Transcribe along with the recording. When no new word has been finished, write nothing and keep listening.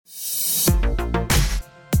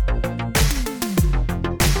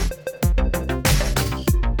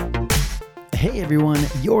Hey everyone,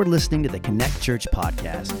 you're listening to the Connect Church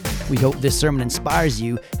podcast. We hope this sermon inspires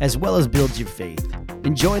you as well as builds your faith.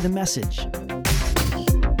 Enjoy the message.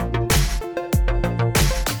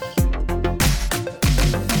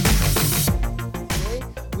 Today,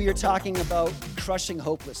 we are talking about crushing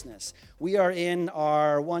hopelessness. We are in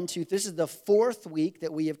our this is the fourth week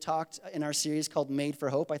that we have talked in our series called Made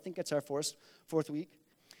for Hope. I think it's our fourth week.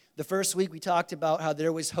 The first week we talked about how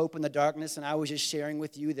there was hope in the darkness, and I was just sharing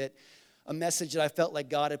with you that a message that I felt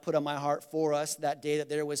like God had put on my heart for us that day, that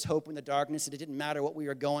there was hope in the darkness, that it didn't matter what we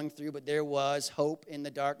were going through, but there was hope in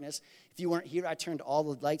the darkness. If you weren't here, I turned all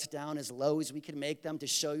the lights down as low as we could make them to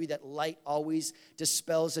show you that light always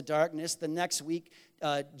dispels the darkness. The next week,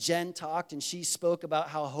 Jen talked, and she spoke about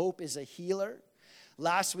how hope is a healer.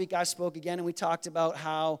 Last week, I spoke again, and we talked about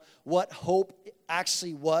what hope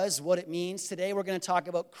actually was, what it means. Today, we're going to talk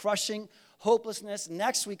about crushing hopelessness.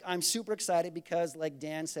 Next week, I'm super excited because, like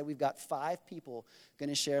Dan said, we've got 5 people going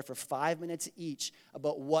to share for 5 minutes each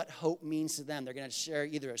about what hope means to them. They're going to share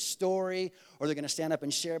either a story or they're going to stand up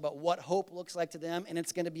and share about what hope looks like to them, and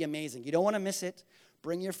it's going to be amazing. You don't want to miss it.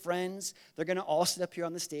 Bring your friends. They're going to all sit up here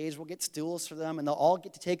on the stage. We'll get stools for them, and they'll all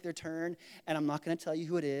get to take their turn, and I'm not going to tell you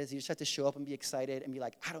who it is. You just have to show up and be excited and be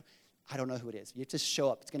like, I don't know who it is. You just show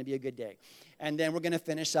up. It's going to be a good day. And then we're going to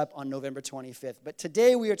finish up on November 25th. But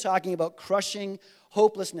today we are talking about crushing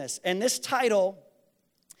hopelessness. And this title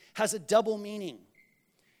has a double meaning.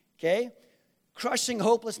 Okay? Crushing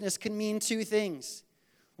hopelessness can mean 2 things.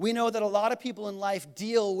 We know that a lot of people in life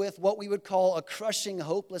deal with what we would call a crushing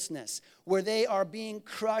hopelessness, where they are being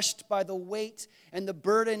crushed by the weight and the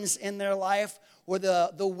burdens in their life, where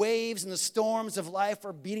the waves and the storms of life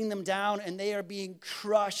are beating them down, and they are being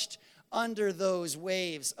crushed under those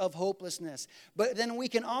waves of hopelessness. But then we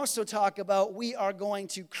can also talk about we are going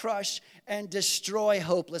to crush and destroy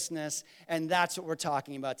hopelessness, and that's what we're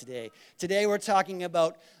talking about today. Today we're talking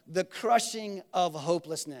about the crushing of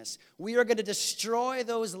hopelessness. We are going to destroy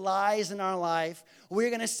those lies in our life. We're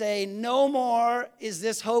going to say, no more is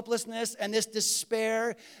this hopelessness and this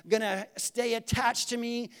despair going to stay attached to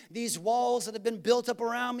me. These walls that have been built up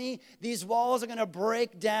around me, these walls are going to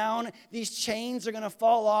break down. These chains are going to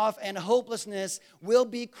fall off, and hopelessness will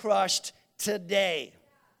be crushed today.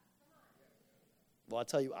 Well, I'll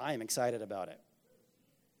tell you, I am excited about it.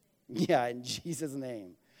 Yeah, in Jesus'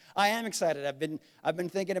 name. I am excited. I've been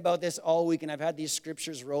thinking about this all week, and I've had these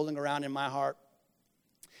scriptures rolling around in my heart.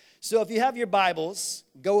 So if you have your Bibles,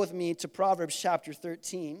 go with me to Proverbs chapter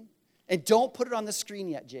 13. And don't put it on the screen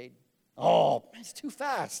yet, Jade. Oh, it's too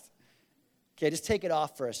fast. Okay, just take it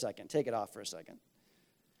off for a second. Take it off for a second.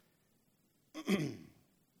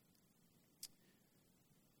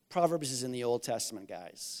 Proverbs is in the Old Testament,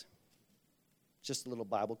 guys. Just a little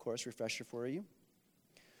Bible course refresher for you.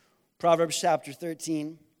 Proverbs chapter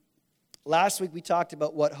 13. Last week we talked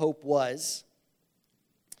about what hope was.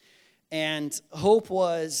 And hope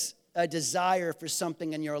was a desire for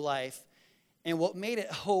something in your life. And what made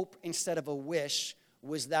it hope instead of a wish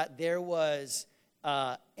was that there was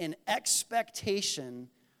an expectation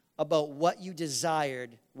about what you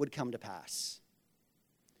desired would come to pass.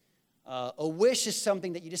 A wish is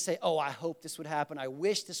something that you just say, oh, I hope this would happen. I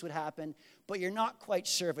wish this would happen. But you're not quite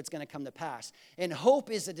sure if it's going to come to pass. And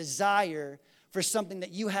hope is a desire for something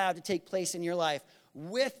that you have to take place in your life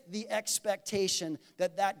with the expectation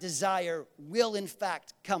that that desire will, in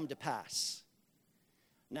fact, come to pass.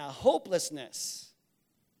 Now, hopelessness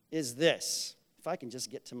is this. If I can just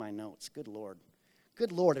get to my notes. Good Lord.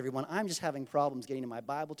 Good Lord, everyone. I'm just having problems getting to my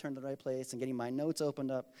Bible turned to the right place and getting my notes opened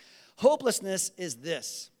up. Hopelessness is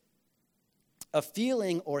this. A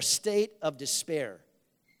feeling or state of despair.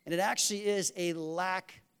 And it actually is a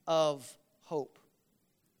lack of hope.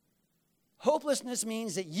 Hopelessness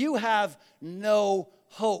means that you have no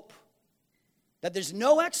hope, that there's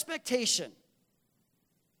no expectation,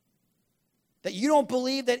 that you don't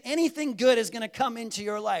believe that anything good is going to come into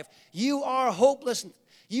your life. You are hopeless.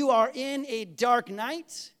 You are in a dark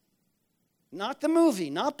night, not the movie,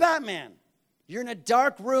 not Batman. You're in a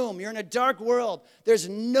dark room. You're in a dark world. There's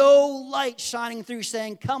no light shining through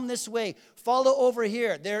saying, come this way, follow over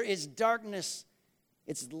here. There is darkness.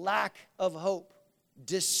 It's lack of hope.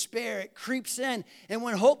 Despair, it creeps in. And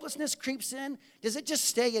when hopelessness creeps in, does it just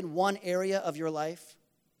stay in one area of your life?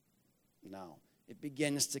 No. It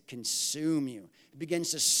begins to consume you. It begins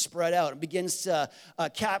to spread out. It begins to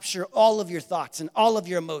capture all of your thoughts and all of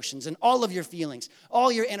your emotions and all of your feelings,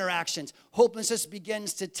 all your interactions. Hopelessness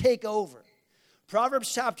begins to take over.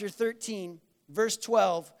 Proverbs chapter 13, verse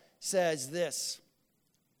 12 says this.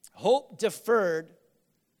 Hope deferred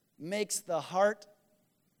makes the heart,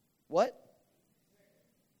 what?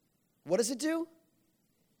 What does it do?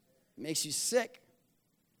 makes you sick.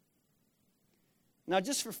 Now,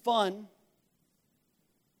 just for fun,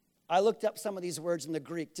 I looked up some of these words in the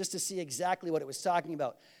Greek just to see exactly what it was talking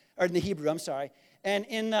about, or in the Hebrew, I'm sorry. And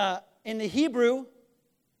in the Hebrew,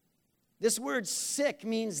 this word sick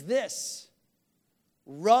means this: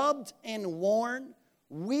 rubbed and worn,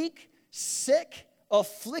 weak, sick,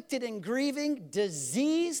 afflicted and grieving,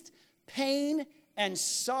 diseased, pain, and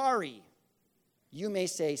sorry. You may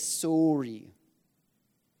say sorry.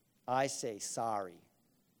 I say sorry.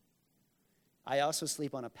 I also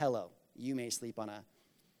sleep on a pillow. You may sleep on a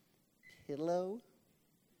pillow.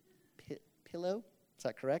 Pillow? Is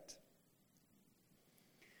that correct?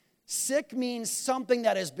 Sick means something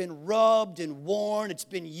that has been rubbed and worn. It's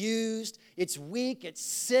been used. It's weak. It's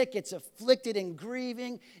sick. It's afflicted and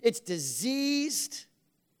grieving. It's diseased.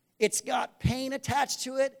 It's got pain attached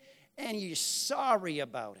to it, and you're sorry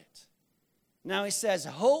about it. Now he says,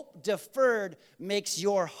 hope deferred makes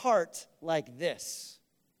your heart like this.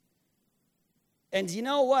 And do you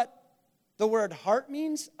know what the word heart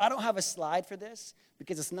means? I don't have a slide for this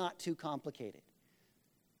because it's not too complicated.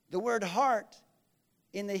 The word heart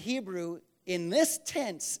in the Hebrew, in this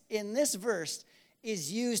tense, in this verse,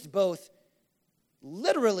 is used both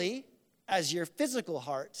literally as your physical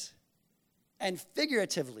heart and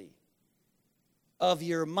figuratively of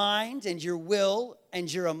your mind and your will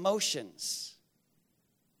and your emotions.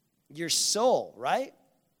 Your soul, right?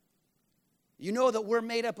 You know that we're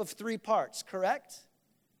made up of 3 parts, correct?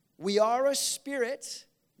 We are a spirit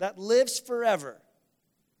that lives forever.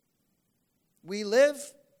 We live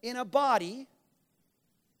in a body.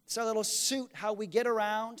 It's our little suit, how we get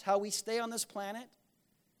around, how we stay on this planet.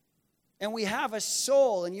 And we have a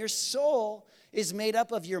soul, and your soul is made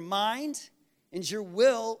up of your mind and your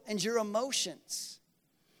will and your emotions.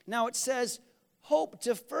 Now it says, hope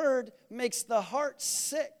deferred makes the heart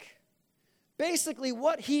sick. Basically,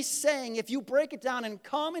 what he's saying, if you break it down in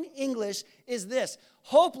common English, is this: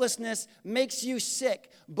 hopelessness makes you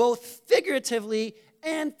sick, both figuratively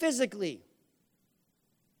and physically.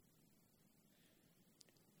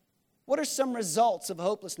 What are some results of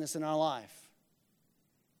hopelessness in our life?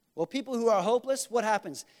 Well, people who are hopeless, what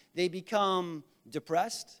happens? They become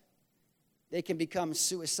depressed. They can become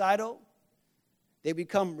suicidal. They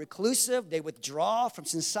become reclusive. They withdraw from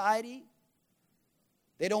society.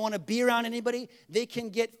 They don't want to be around anybody. They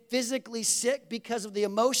can get physically sick because of the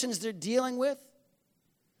emotions they're dealing with.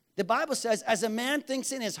 The Bible says, as a man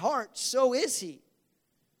thinks in his heart, so is he.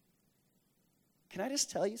 Can I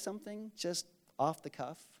just tell you something just off the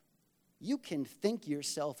cuff? You can think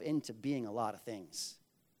yourself into being a lot of things.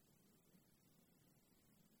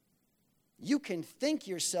 You can think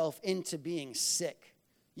yourself into being sick.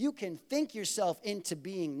 You can think yourself into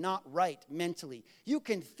being not right mentally. You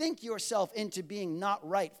can think yourself into being not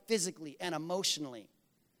right physically and emotionally.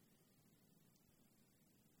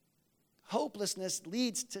 Hopelessness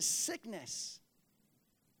leads to sickness.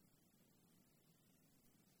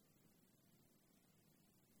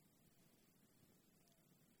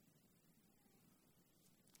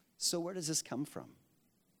 So where does this come from?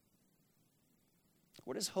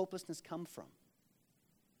 Where does hopelessness come from?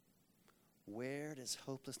 Where does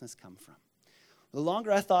hopelessness come from? The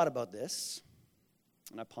longer I thought about this,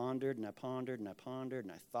 and I pondered, and I pondered, and I pondered,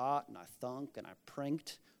 and I thought, and I thunk, and I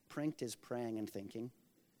prinked. Prinked is praying and thinking.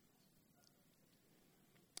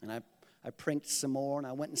 And I prinked some more, and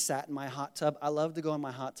I went and sat in my hot tub. I love to go in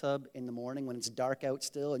my hot tub in the morning when it's dark out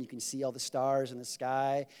still, and you can see all the stars in the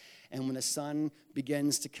sky. And when the sun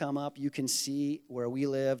begins to come up, you can see where we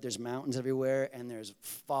live. There's mountains everywhere, and there's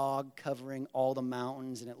fog covering all the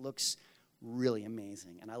mountains, and it looks really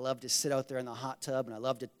amazing. And I love to sit out there in the hot tub, and I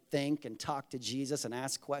love to think and talk to Jesus and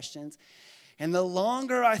ask questions. And the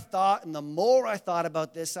longer I thought and the more I thought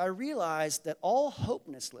about this, I realized that all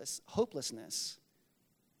hopelessness,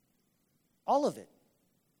 all of it,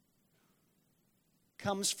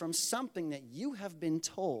 comes from something that you have been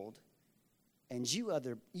told, and you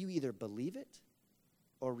either believe it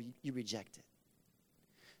or you reject it.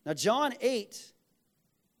 Now, John 8,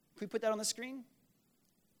 can we put that on the screen?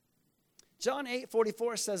 John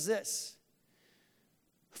 8:44 says this.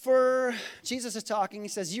 For Jesus is talking, he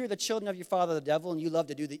says, "You are the children of your father, the devil, and you love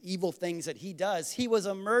to do the evil things that he does. He was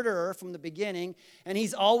a murderer from the beginning, and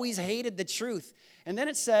he's always hated the truth." And then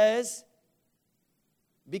it says,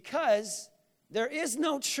 because there is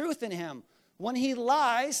no truth in him. When he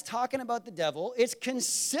lies, talking about the devil, it's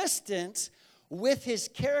consistent with his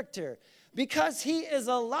character. Because he is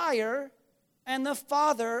a liar and the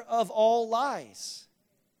father of all lies.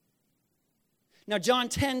 Now, John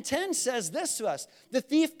 10:10 says this to us. The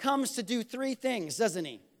thief comes to do 3 things, doesn't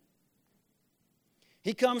he?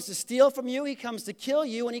 He comes to steal from you, he comes to kill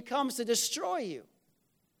you, and he comes to destroy you.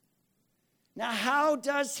 Now, how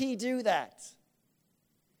does he do that?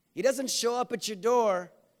 He doesn't show up at your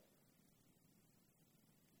door.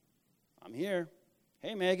 I'm here.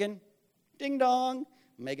 Hey, Megan. Ding dong.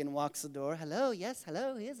 Megan walks the door. Hello, yes,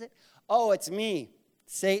 hello, who is it? Oh, it's me,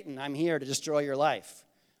 Satan. I'm here to destroy your life.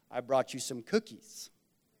 I brought you some cookies.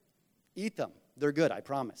 Eat them. They're good, I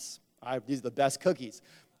promise. These are the best cookies.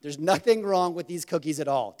 There's nothing wrong with these cookies at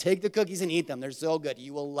all. Take the cookies and eat them. They're so good.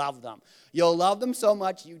 You will love them. You'll love them so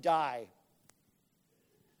much you die.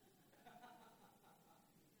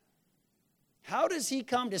 How does he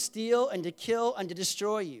come to steal and to kill and to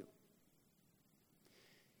destroy you?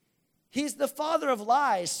 He's the father of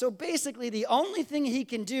lies, so basically the only thing he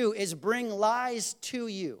can do is bring lies to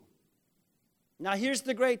you. Now here's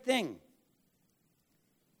the great thing.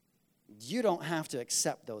 You don't have to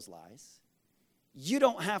accept those lies. You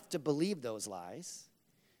don't have to believe those lies.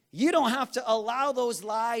 You don't have to allow those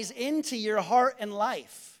lies into your heart and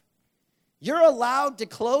life. You're allowed to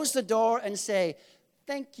close the door and say,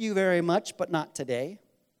 thank you very much, but not today.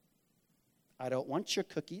 I don't want your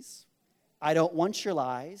cookies. I don't want your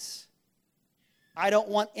lies. I don't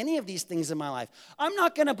want any of these things in my life. I'm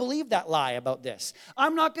not going to believe that lie about this.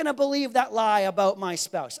 I'm not going to believe that lie about my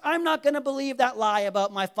spouse. I'm not going to believe that lie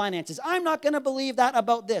about my finances. I'm not going to believe that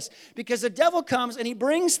about this. Because the devil comes and he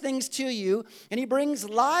brings things to you, and he brings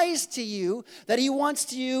lies to you that he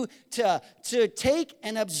wants you to take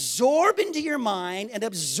and absorb into your mind and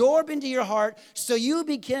absorb into your heart, so you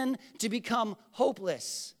begin to become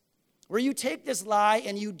hopeless. Where you take this lie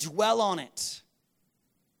and you dwell on it.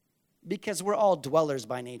 Because we're all dwellers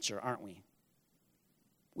by nature, aren't we?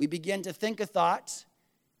 We begin to think a thought,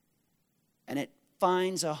 and it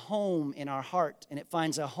finds a home in our heart, and it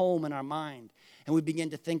finds a home in our mind. And we begin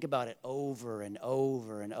to think about it over and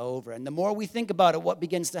over and over. And the more we think about it, what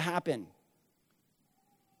begins to happen?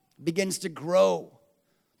 It begins to grow.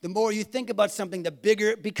 The more you think about something, the bigger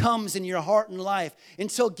it becomes in your heart and life.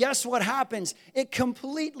 Until guess what happens? It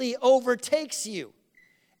completely overtakes you.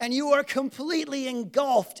 And you are completely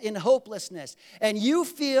engulfed in hopelessness. And you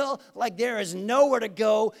feel like there is nowhere to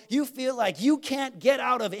go. You feel like you can't get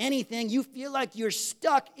out of anything. You feel like you're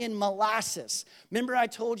stuck in molasses. Remember I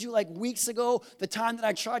told you like weeks ago, the time that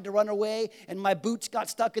I tried to run away and my boots got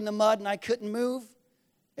stuck in the mud and I couldn't move?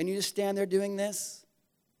 And you just stand there doing this?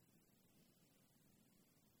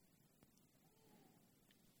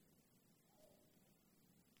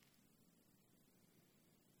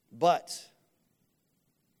 But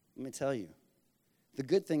let me tell you, the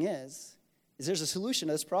good thing is there's a solution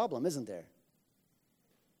to this problem, isn't there?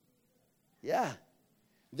 Yeah,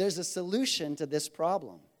 there's a solution to this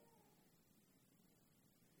problem.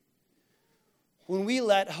 When we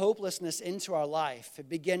let hopelessness into our life, it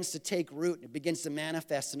begins to take root, and it begins to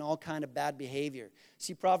manifest in all kind of bad behavior.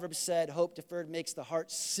 See, Proverbs said, hope deferred makes the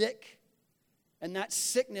heart sick, and that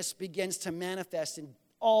sickness begins to manifest in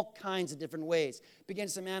all kinds of different ways. It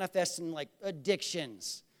begins to manifest in like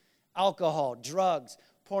addictions. Alcohol, drugs,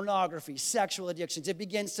 pornography, sexual addictions. It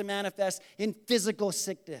begins to manifest in physical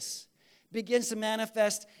sickness. It begins to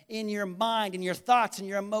manifest in your mind, in your thoughts, and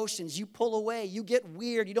your emotions. You pull away. You get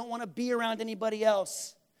weird. You don't want to be around anybody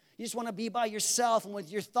else. You just want to be by yourself and with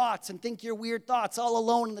your thoughts and think your weird thoughts all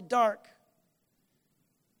alone in the dark.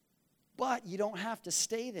 But you don't have to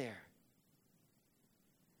stay there.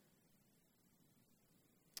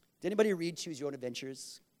 Did anybody read Choose Your Own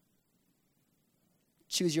Adventures?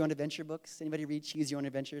 Choose Your Own Adventure books? Anybody read Choose Your Own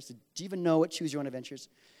Adventures? Do you even know what Choose Your Own Adventures?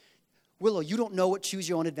 Willow, you don't know what Choose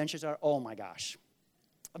Your Own Adventures are? Oh my gosh.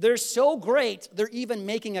 They're so great, they're even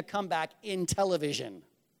making a comeback in television.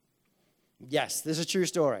 Yes, this is a true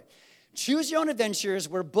story. Choose Your Own Adventures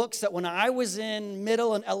were books that when I was in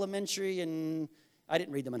middle and elementary, and I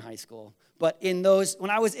didn't read them in high school, but when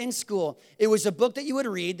I was in school, it was a book that you would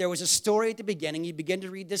read. There was a story at the beginning. You'd begin to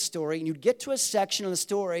read this story, and you'd get to a section of the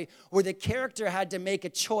story where the character had to make a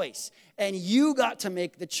choice, and you got to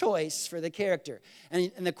make the choice for the character.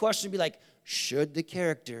 And the question would be like, should the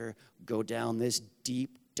character go down this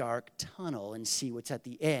deep, dark tunnel and see what's at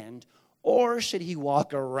the end, or should he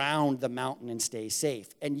walk around the mountain and stay safe?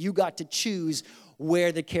 And you got to choose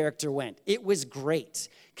where the character went. It was great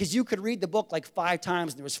because you could read the book like 5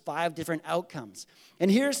 times and there was 5 different outcomes.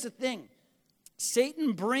 And here's the thing.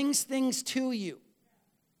 Satan brings things to you.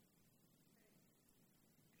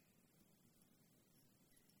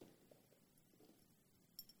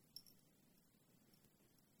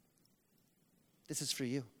 This is for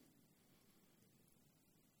you.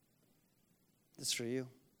 This is for you.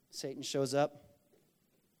 Satan shows up.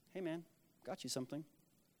 Hey man, got you something.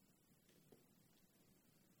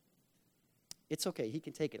 It's okay. He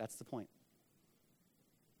can take it. That's the point.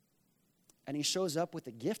 And he shows up with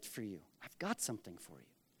a gift for you. I've got something for you.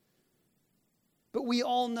 But we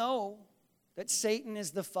all know that Satan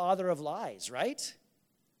is the father of lies, right?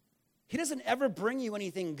 He doesn't ever bring you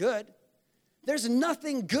anything good. There's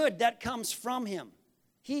nothing good that comes from him.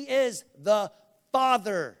 He is the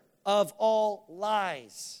father of all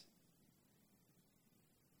lies.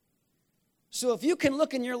 So if you can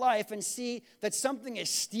look in your life and see that something is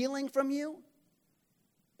stealing from you,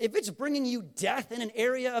 if it's bringing you death in an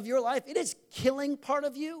area of your life, it is killing part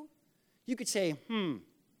of you, you could say,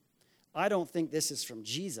 I don't think this is from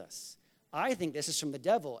Jesus. I think this is from the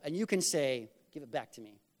devil. And you can say, give it back to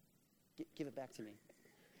me. Give it back to me.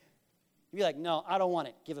 You'd be like, no, I don't want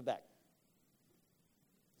it. Give it back.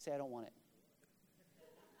 Say, I don't want it.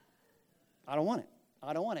 I don't want it.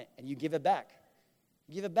 I don't want it. And you give it back.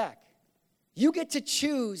 Give it back. You get to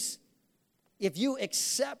choose if you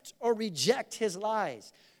accept or reject his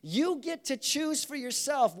lies. You get to choose for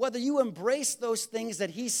yourself whether you embrace those things that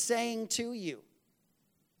he's saying to you.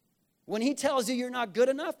 When he tells you you're not good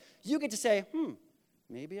enough, you get to say,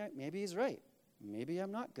 maybe he's right. Maybe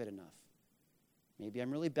I'm not good enough. Maybe I'm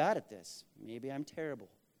really bad at this. Maybe I'm terrible.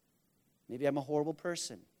 Maybe I'm a horrible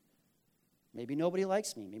person. Maybe nobody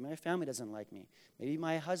likes me. Maybe my family doesn't like me. Maybe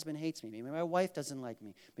my husband hates me. Maybe my wife doesn't like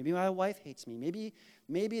me. Maybe my wife hates me.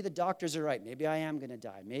 Maybe the doctors are right. Maybe I am going to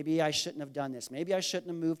die. Maybe I shouldn't have done this. Maybe I shouldn't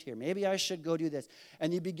have moved here. Maybe I should go do this.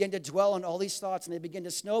 And you begin to dwell on all these thoughts and they begin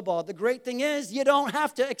to snowball. The great thing is you don't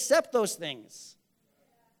have to accept those things.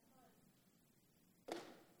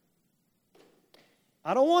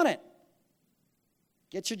 I don't want it.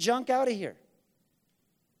 Get your junk out of here.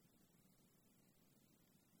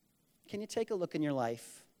 Can you take a look in your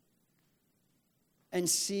life and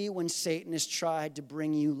see when Satan has tried to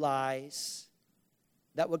bring you lies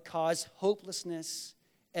that would cause hopelessness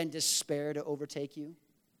and despair to overtake you?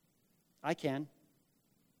 I can.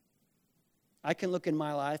 I can look in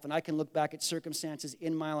my life and I can look back at circumstances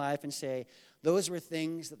in my life and say, those were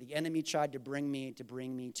things that the enemy tried to bring me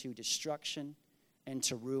to destruction and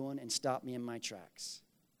to ruin and stop me in my tracks.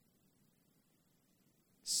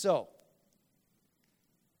 So,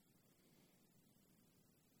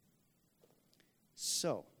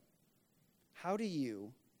 how do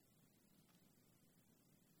you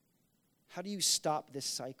stop this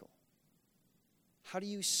cycle? How do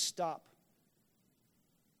you stop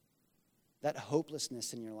that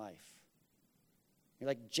hopelessness in your life? You're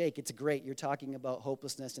like, Jake, it's great. You're talking about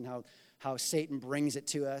hopelessness and how Satan brings it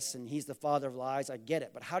to us and he's the father of lies. I get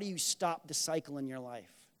it. But how do you stop the cycle in your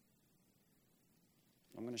life?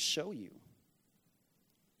 I'm going to show you.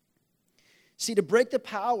 See, to break the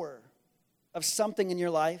power of something in your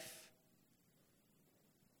life,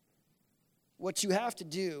 what you have to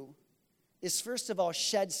do is first of all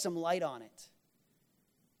shed some light on it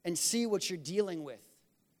and see what you're dealing with.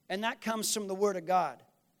 And that comes from the Word of God.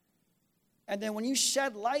 And then when you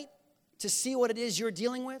shed light to see what it is you're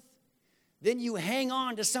dealing with, then you hang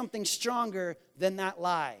on to something stronger than that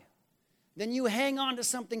lie. Then you hang on to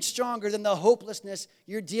something stronger than the hopelessness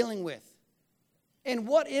you're dealing with. And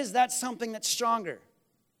what is that something that's stronger?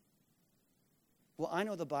 Well, I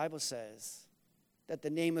know the Bible says that the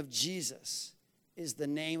name of Jesus is the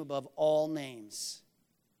name above all names.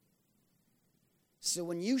 So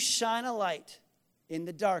when you shine a light in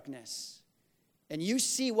the darkness and you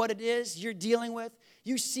see what it is you're dealing with,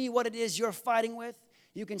 you see what it is you're fighting with,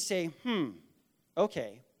 you can say,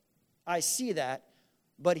 okay, I see that,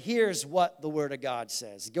 but here's what the Word of God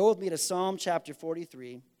says. Go with me to Psalm chapter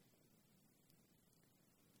 43.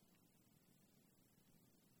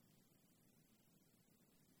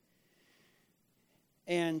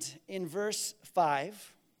 And in verse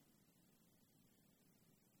 5,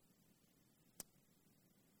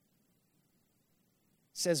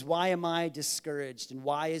 says, why am I discouraged and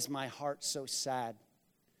why is my heart so sad?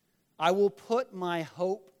 I will put my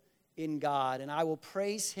hope in God and I will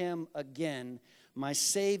praise him again, my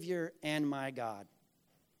Savior and my God.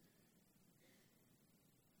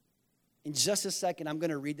 In just a second, I'm going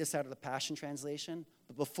to read this out of the Passion Translation.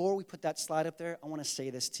 But before we put that slide up there, I want to say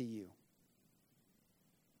this to you.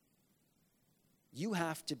 You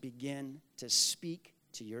have to begin to speak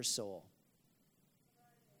to your soul.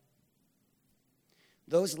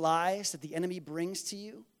 Those lies that the enemy brings to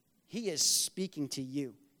you, he is speaking to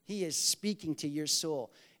you. He is speaking to your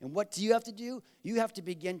soul. And what do you have to do? You have to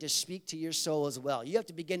begin to speak to your soul as well. You have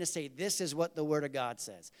to begin to say, this is what the Word of God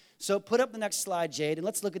says. So put up the next slide, Jade, and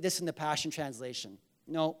let's look at this in the Passion Translation.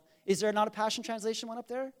 No, is there not a Passion Translation one up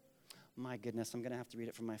there? My goodness, I'm going to have to read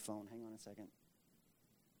it from my phone. Hang on a second.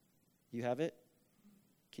 You have it?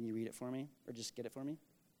 Can you read it for me? Or just get it for me?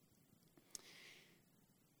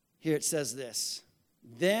 Here it says this.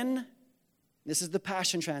 Then, this is the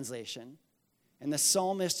Passion Translation, and the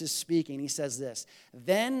psalmist is speaking. He says this,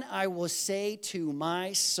 then I will say to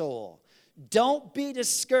my soul, don't be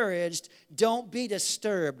discouraged, don't be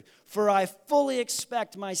disturbed, for I fully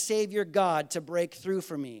expect my Savior God to break through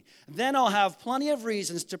for me. Then I'll have plenty of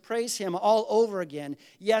reasons to praise him all over again.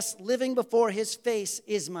 Yes, living before his face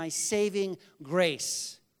is my saving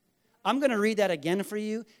grace. I'm going to read that again for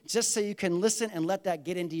you, just so you can listen and let that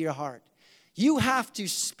get into your heart. You have to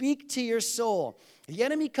speak to your soul. The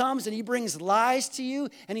enemy comes and he brings lies to you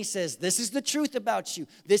and he says, this is the truth about you.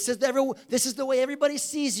 This is the way everybody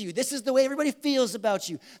sees you. This is the way everybody feels about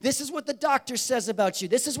you. This is what the doctor says about you.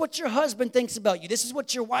 This is what your husband thinks about you. This is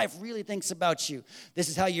what your wife really thinks about you. This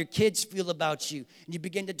is how your kids feel about you. And you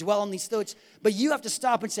begin to dwell on these thoughts. But you have to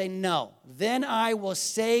stop and say, no. Then I will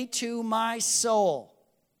say to my soul,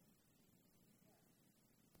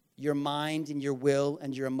 your mind and your will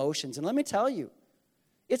and your emotions. And let me tell you,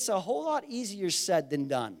 it's a whole lot easier said than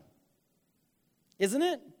done. Isn't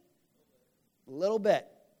it? A little bit.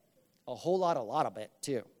 A lot of it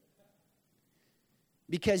too.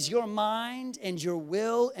 Because your mind and your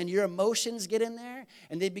will and your emotions get in there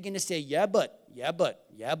and they begin to say, yeah, but.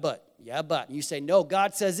 And you say, no,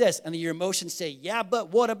 God says this. And then your emotions say, yeah,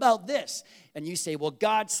 but what about this? And you say, well,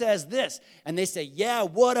 God says this. And they say, yeah,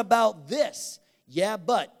 what about this? Yeah,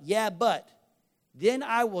 but. Then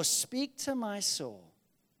I will speak to my soul.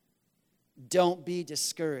 Don't be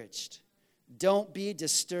discouraged. Don't be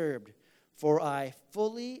disturbed, for I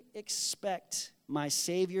fully expect my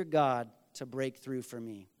Savior God to break through for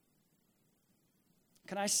me.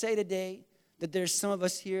 Can I say today that there's some of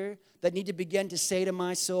us here that need to begin to say to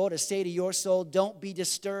my soul, to say to your soul, don't be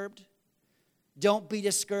disturbed. Don't be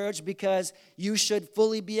discouraged, because you should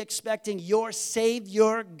fully be expecting your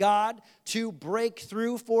Savior God to break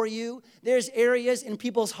through for you. There's areas in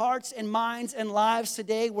people's hearts and minds and lives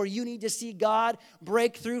today where you need to see God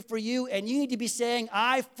break through for you, and you need to be saying,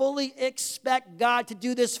 I fully expect God to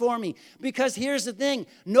do this for me. Because here's the thing,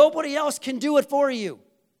 nobody else can do it for you.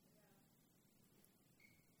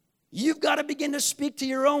 You've got to begin to speak to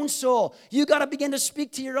your own soul. You've got to begin to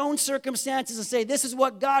speak to your own circumstances and say, this is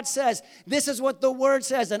what God says. This is what the Word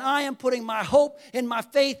says. And I am putting my hope and my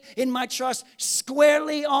faith and my trust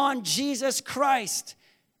squarely on Jesus Christ.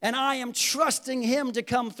 And I am trusting him to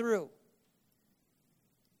come through.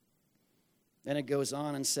 Then it goes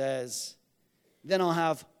on and says, then I'll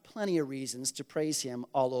have plenty of reasons to praise him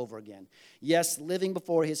all over again. Yes, living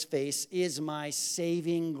before his face is my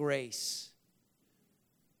saving grace.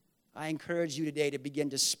 I encourage you today to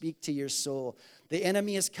begin to speak to your soul. The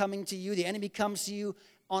enemy is coming to you. The enemy comes to you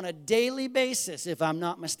on a daily basis, if I'm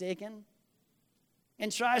not mistaken,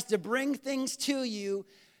 and tries to bring things to you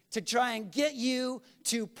to try and get you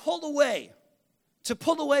to pull away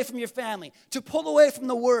from your family, to pull away from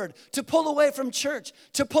the Word, to pull away from church,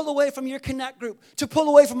 to pull away from your connect group, to pull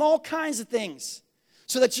away from all kinds of things,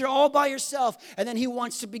 so that you're all by yourself, and then he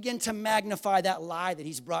wants to begin to magnify that lie that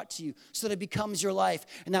he's brought to you so that it becomes your life,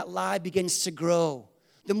 and that lie begins to grow.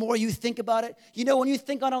 The more you think about it, when you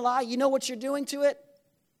think on a lie, you know what you're doing to it?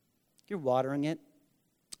 You're watering it.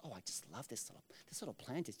 Oh, I just love this little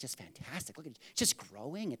plant. It's just fantastic. Look at it. It's just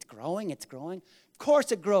growing. It's growing. Of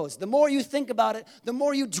course it grows. The more you think about it, the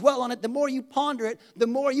more you dwell on it, the more you ponder it, the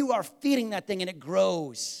more you are feeding that thing, and it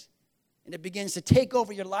grows. And it begins to take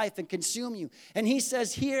over your life and consume you. And he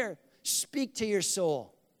says here, speak to your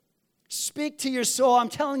soul. Speak to your soul. I'm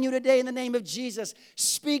telling you today in the name of Jesus,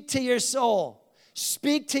 speak to your soul.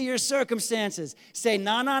 Speak to your circumstances. Say,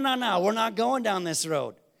 no, we're not going down this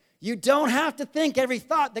road. You don't have to think every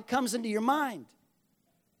thought that comes into your mind.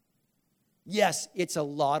 Yes, it's a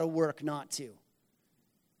lot of work not to.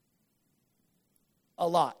 A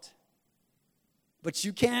lot. But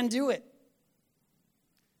you can do it.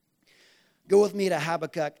 Go with me to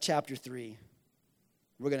Habakkuk chapter 3.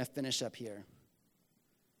 We're going to finish up here.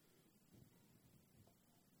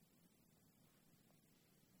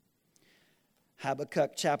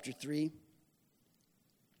 Habakkuk chapter 3.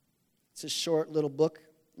 It's a short little book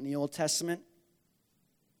in the Old Testament.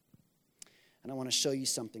 And I want to show you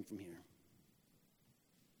something from here.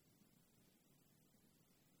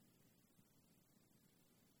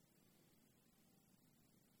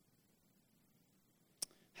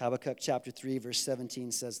 Habakkuk chapter 3, verse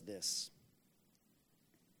 17 says this.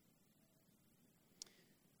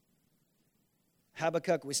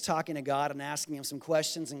 Habakkuk was talking to God and asking him some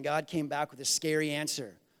questions, and God came back with a scary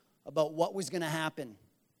answer about what was going to happen.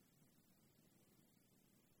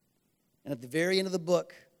 And at the very end of the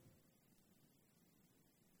book,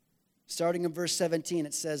 starting in verse 17,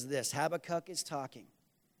 it says this. Habakkuk is talking.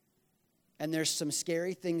 And there's some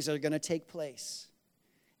scary things that are going to take place.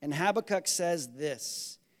 And Habakkuk says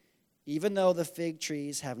this, even though the fig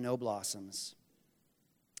trees have no blossoms,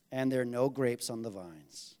 and there are no grapes on the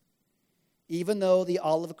vines, even though the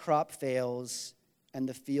olive crop fails, and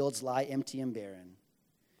the fields lie empty and barren,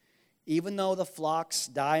 even though the flocks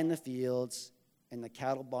die in the fields, and the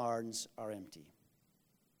cattle barns are empty.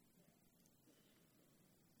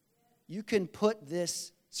 You can put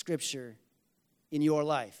this scripture in your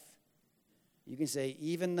life. You can say,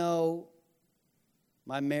 even though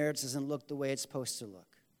my marriage doesn't look the way it's supposed to look,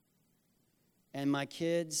 and my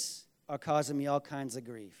kids are causing me all kinds of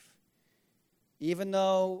grief, even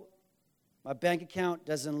though my bank account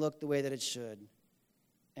doesn't look the way that it should,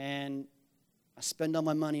 and I spend all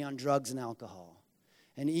my money on drugs and alcohol,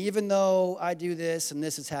 and even though I do this and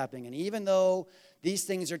this is happening, and even though these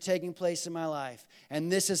things are taking place in my life,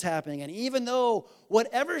 and this is happening, and even though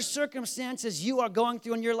whatever circumstances you are going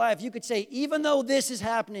through in your life, you could say, even though this is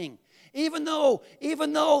happening, even though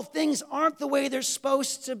things aren't the way they're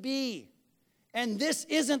supposed to be, and this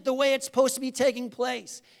isn't the way it's supposed to be taking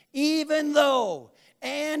place, even though,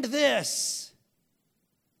 and this,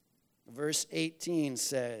 verse 18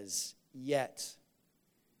 says, yet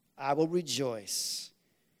I will rejoice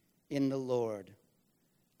in the Lord.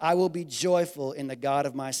 I will be joyful in the God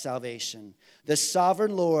of my salvation. The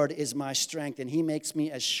sovereign Lord is my strength, and he makes me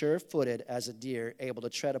as sure-footed as a deer, able to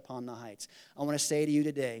tread upon the heights. I want to say to you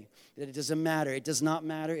today that it doesn't matter. It does not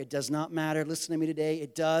matter. It does not matter. Listen to me today.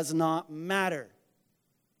 It does not matter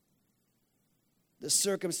the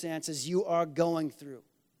circumstances you are going through.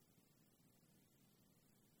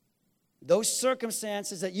 Those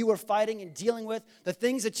circumstances that you are fighting and dealing with, the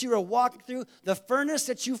things that you are walking through, the furnace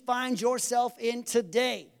that you find yourself in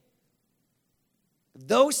today,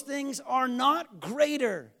 those things are not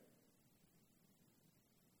greater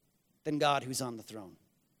than God who's on the throne.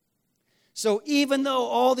 So even though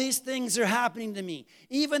all these things are happening to me,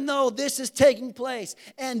 even though this is taking place,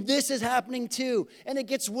 and this is happening too, and it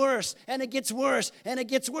gets worse, and it gets worse, and it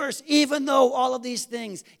gets worse, even though all of these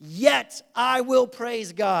things, yet I will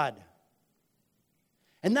praise God.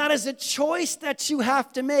 And that is a choice that you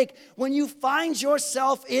have to make when you find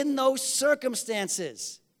yourself in those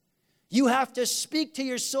circumstances. You have to speak to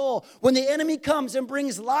your soul. When the enemy comes and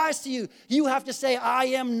brings lies to you, you have to say, I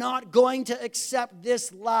am not going to accept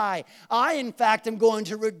this lie. I, in fact, am going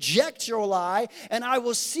to reject your lie, and I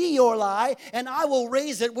will see your lie, and I will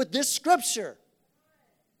raise it with this scripture.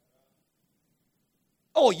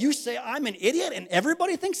 Oh, you say I'm an idiot, and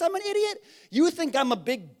everybody thinks I'm an idiot? You think I'm a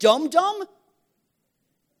big dum-dum?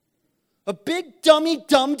 A big dummy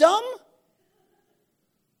dum-dum?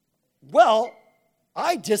 Well,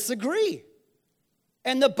 I disagree.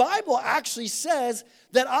 And the Bible actually says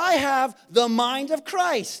that I have the mind of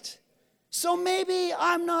Christ. So maybe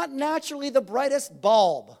I'm not naturally the brightest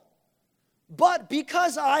bulb. But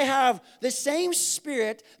because I have the same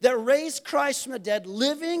Spirit that raised Christ from the dead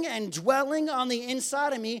living and dwelling on the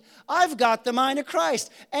inside of me, I've got the mind of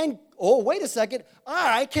Christ. And, oh, wait a second,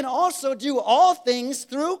 I can also do all things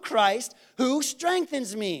through Christ who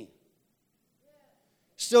strengthens me.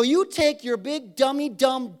 So you take your big dummy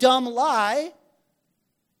dumb lie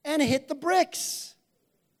and hit the bricks.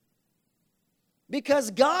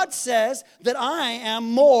 Because God says that I am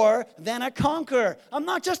more than a conqueror. I'm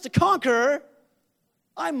not just a conqueror.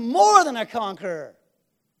 I'm more than a conqueror.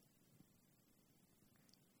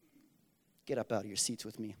 Get up out of your seats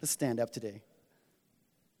with me. Let's stand up today.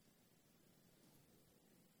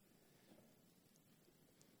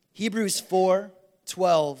 Hebrews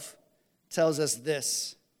 4:12 tells us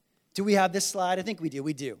this. Do we have this slide? I think we do.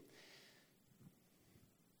 We do.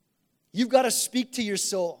 You've got to speak to your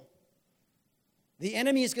soul. The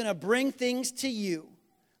enemy is going to bring things to you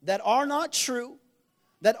that are not true,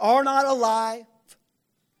 that are not alive.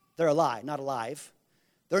 They're a lie, not alive.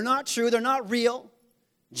 They're not true. They're not real.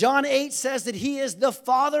 John 8 says that he is the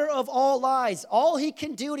father of all lies. All he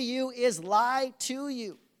can do to you is lie to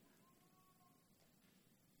you.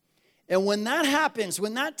 And when that happens,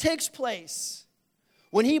 when that takes place,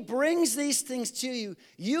 when he brings these things to you,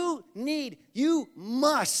 you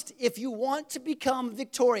must, if you want to become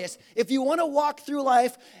victorious, if you want to walk through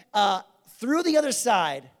life through the other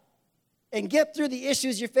side and get through the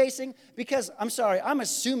issues you're facing, because, I'm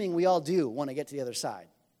assuming we all do want to get to the other side.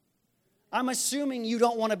 I'm assuming you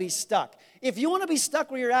don't want to be stuck. If you want to be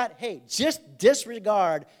stuck where you're at, hey, just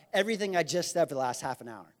disregard everything I just said for the last half an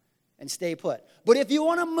hour. and stay put. But if you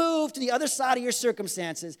want to move to the other side of your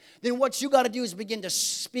circumstances, then what you got to do is begin to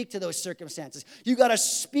speak to those circumstances. You got to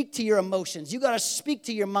speak to your emotions. You got to speak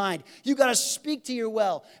to your mind. You got to speak to your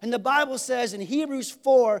will. And the Bible says in Hebrews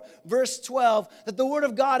 4, verse 12, that the Word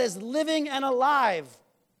of God is living and alive.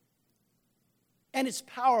 And it's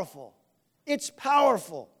powerful. It's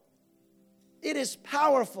powerful. It is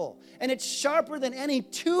powerful, and it's sharper than any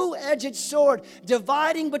two-edged sword,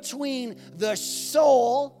 dividing between the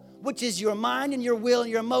soul, which is your mind and your will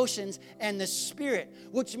and your emotions, and the spirit,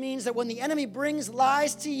 which means that when the enemy brings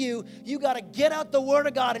lies to you, you got to get out the Word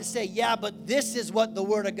of God and say, yeah, but this is what the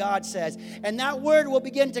Word of God says. And that Word will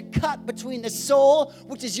begin to cut between the soul,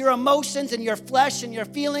 which is your emotions and your flesh and your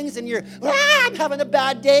feelings and your, I'm having a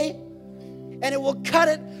bad day. And it will cut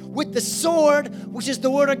it with the sword, which is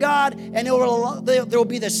the Word of God, and there will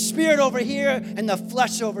be the spirit over here and the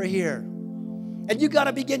flesh over here. And you got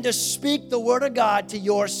to begin to speak the Word of God to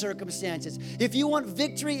your circumstances. If you want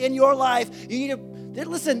victory in your life, you need to,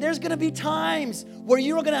 listen, there's going to be times where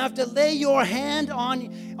you're going to have to lay your hand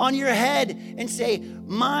on your head and say,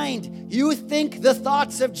 mind, you think the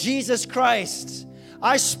thoughts of Jesus Christ.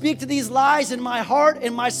 I speak to these lies in my heart,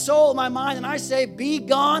 in my soul, in my mind, and I say, be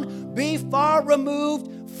gone, be far removed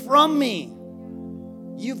from me.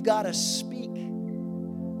 You've got to speak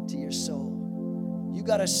to your soul. You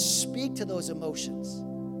got to speak to those emotions.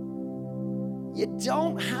 You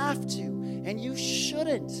don't have to, and you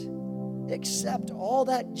shouldn't accept all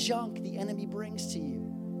that junk the enemy brings to you.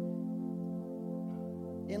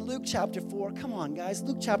 In Luke chapter 4, come on, guys,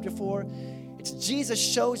 Luke chapter 4, it's Jesus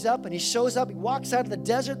shows up, and he walks out of the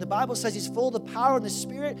desert. The Bible says he's full of the power and the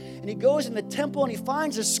Spirit, and he goes in the temple, and he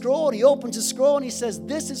finds a scroll, and he opens the scroll, and he says,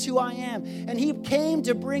 this is who I am. And he came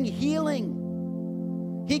to bring healing.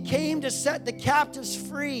 He came to set the captives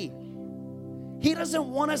free. He doesn't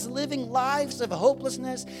want us living lives of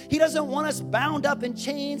hopelessness. He doesn't want us bound up in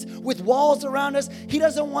chains with walls around us. He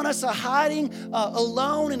doesn't want us hiding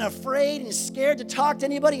alone and afraid and scared to talk to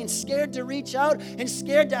anybody and scared to reach out and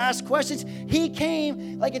scared to ask questions. He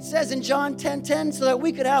came, like it says in John 10:10, so that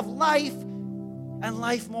we could have life and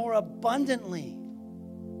life more abundantly.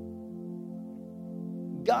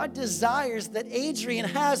 God desires that Adrian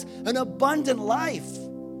has an abundant life,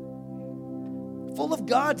 full of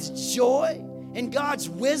God's joy and God's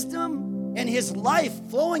wisdom and his life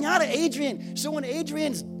flowing out of Adrian. So when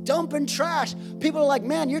Adrian's dumping trash, people are like,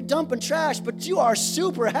 man, you're dumping trash, but you are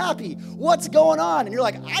super happy. What's going on? And you're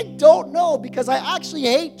like, I don't know, because I actually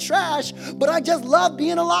hate trash, but I just love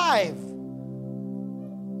being alive.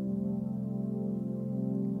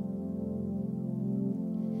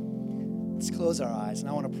 Let's close our eyes, and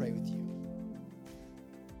I want to pray with you.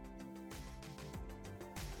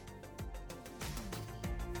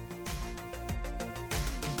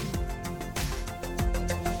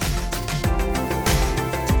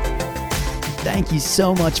 Thank you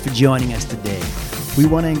so much for joining us today. We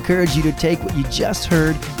want to encourage you to take what you just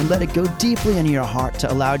heard and let it go deeply into your heart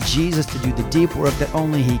to allow Jesus to do the deep work that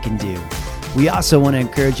only he can do. We also want to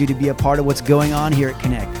encourage you to be a part of what's going on here at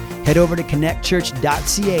Connect. Head over to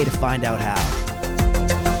connectchurch.ca to find out how.